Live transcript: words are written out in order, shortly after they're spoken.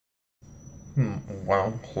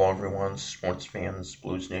Well, hello everyone, sports fans,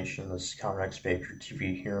 Blues Nation, this is Connex Baker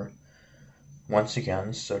TV here. Once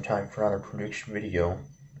again, so time for another prediction video,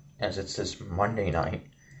 as it's this Monday night.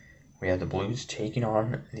 We have the Blues taking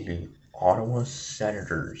on the Ottawa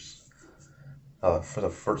Senators for the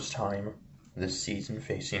first time this season,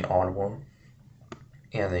 facing Ottawa.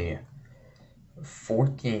 And the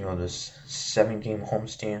fourth game of this 7-game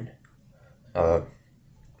homestand,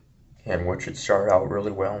 in which it started out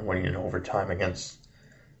really well, winning in overtime against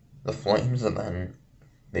the Flames, and then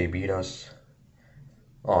they beat us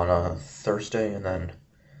on a Thursday, and then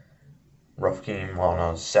rough game on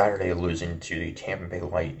a Saturday, losing to the Tampa Bay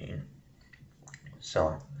Lightning.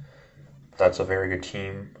 So that's a very good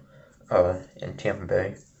team in Tampa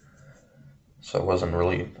Bay. So it wasn't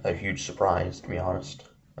really a huge surprise, to be honest.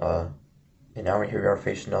 And now here we are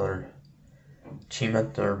facing another team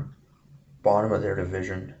at the bottom of their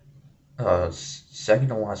division. Second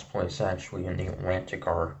to last place, actually, in the Atlantic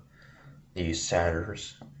are the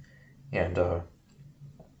Senators. And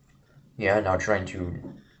now trying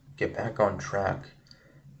to get back on track,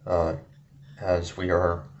 as we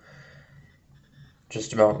are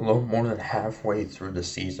just about a little more than halfway through the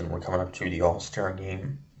season. We're coming up to the All-Star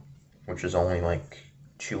game, which is only like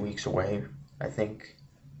 2 weeks away, I think.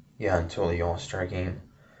 Yeah, until the All-Star game.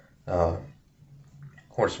 Of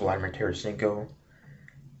course, Vladimir Tarasenko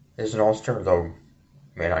is an All-Star, though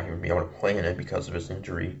may not even be able to play in it because of his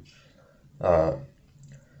injury. But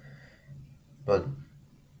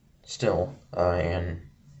still, so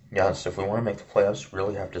if we want to make the playoffs, we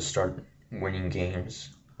really have to start winning games.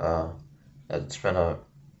 It's been an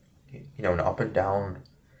up and down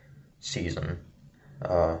season.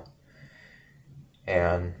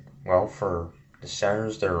 And, well, for the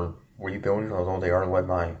Senators, they're rebuilding, although they are led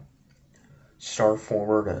by star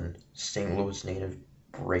forward and St. Louis native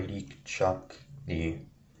Brady Tkachuk, the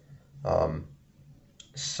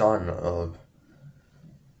son of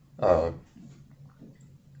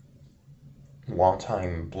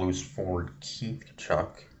longtime Blues forward Keith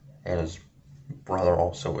Tkachuk, and his brother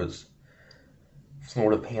also is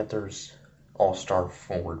Florida Panthers all-star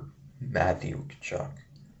forward Matthew Tkachuk.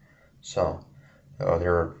 So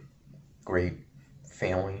they're a great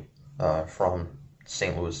family from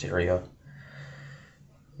St. Louis area.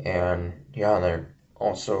 And they're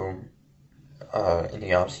also in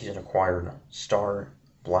the offseason acquired star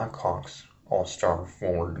Blackhawks all-star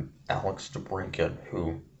forward Alex DeBrincat,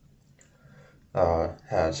 who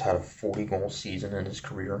has had a 40-goal season in his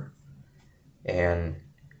career. And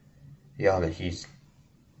that he's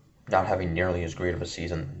not having nearly as great of a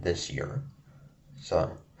season this year.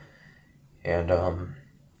 So, and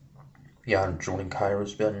Jordan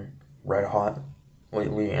Kyrou's been red hot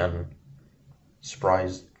lately, and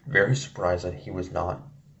very surprised that he was not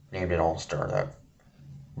named an All-Star. That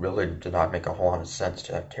really did not make a whole lot of sense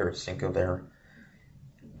to have Tarasenko there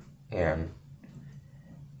and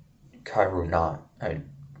Kyrou not. I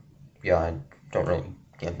don't really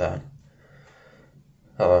get that.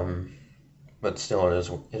 But still, it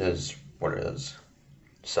is what it is.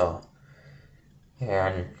 So,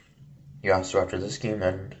 and so after this game,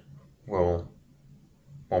 then we'll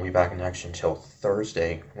won't be back in action until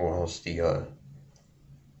Thursday. We'll host the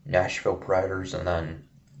Nashville Predators, and then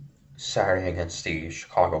Saturday against the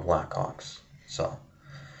Chicago Blackhawks. So,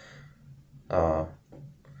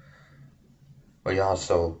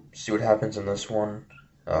 so see what happens in this one,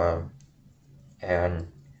 and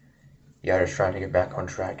just trying to get back on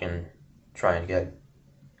track and try and get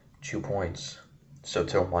 2 points. So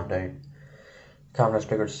till Monday, Conference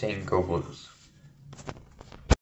Pickers saying go Blues.